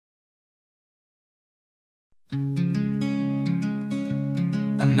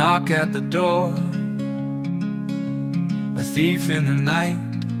knock at the door, a thief in the night,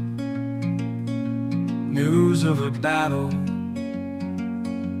 news of a battle,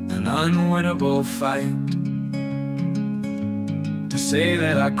 an unwinnable fight. To say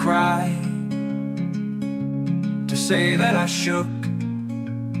that I cried, to say that I shook,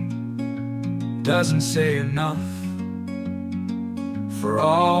 doesn't say enough for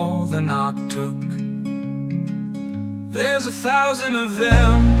all the knock took. There's 1,000 of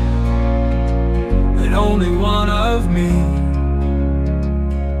them, and only one of me.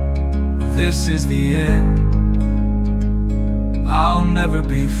 This is the end, I'll never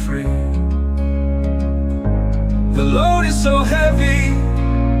be free. The load is so heavy,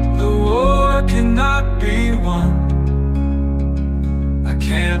 the war cannot be won. I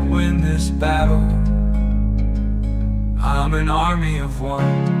can't win this battle, I'm an army of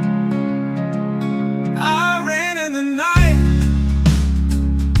one. I ran in the night,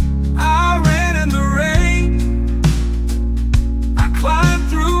 I ran in the rain, I climbed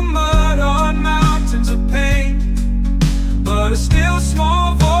through mud on mountains of pain. But a still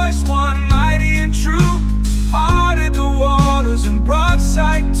small voice, one mighty and true, parted the waters and brought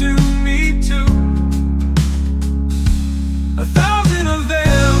sight to me too. 1,000 of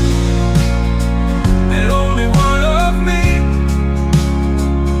them, and only one of me.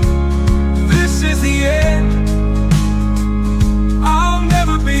 This is the end, I'll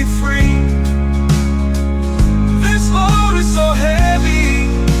never be free. This load is so heavy,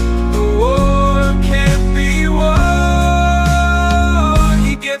 the war can't be won.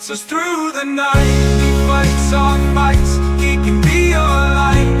 He gets us through the night, he fights our fights. He can be our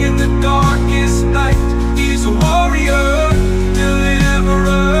light in the darkest night. He's a warrior,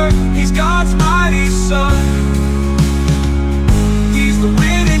 deliverer, he's God's mighty son. He's the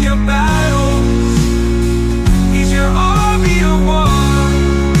wind in your battles, he's your army of one.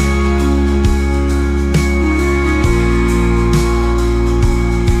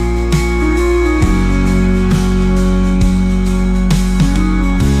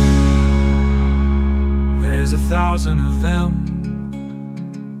 There's 1,000 of them,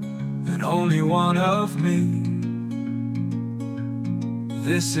 and only one of me.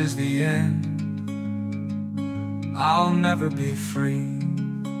 This is the end, I'll never be free.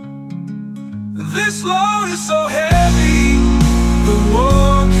 This load is so heavy, the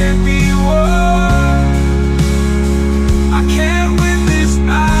war can't be won. I can't win this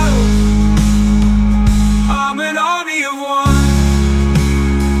battle, I'm an army of one.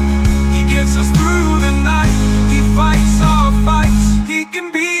 He gets us through the night, he fights our fights. He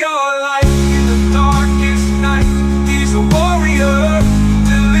can be our light in the darkest night. He's a warrior,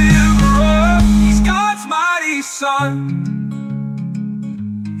 deliverer, he's God's mighty son.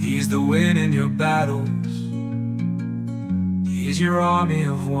 He's the wind in your battles, he's your army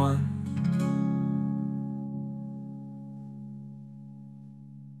of one.